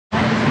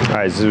All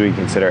right, this is what we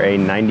consider a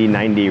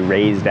 90-90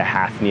 raised to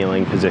half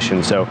kneeling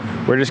position. So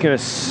we're just gonna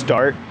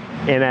start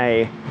in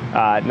a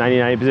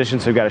 90-90 position.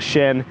 So we've got a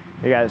shin,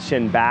 we got a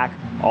shin back.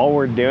 All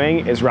we're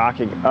doing is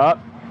rocking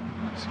up,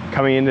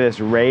 coming into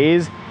this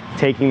raise,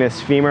 taking this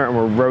femur, and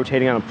we're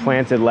rotating on a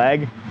planted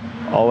leg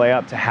all the way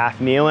up to half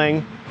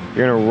kneeling.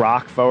 You're gonna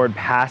rock forward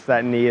past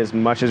that knee as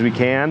much as we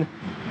can,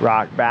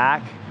 rock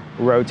back,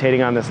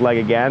 rotating on this leg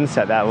again,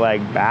 set that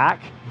leg back,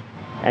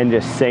 and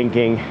just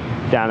sinking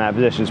down that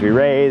position. So we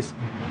raise,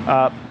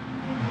 up,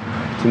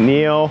 to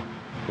kneel,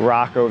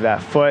 rock over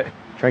that foot,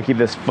 try and keep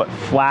this foot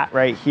flat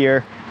right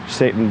here,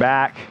 sitting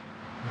back,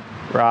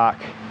 rock,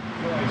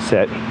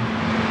 sit.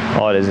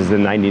 All it is the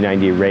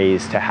 90-90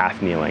 raise to half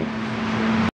kneeling.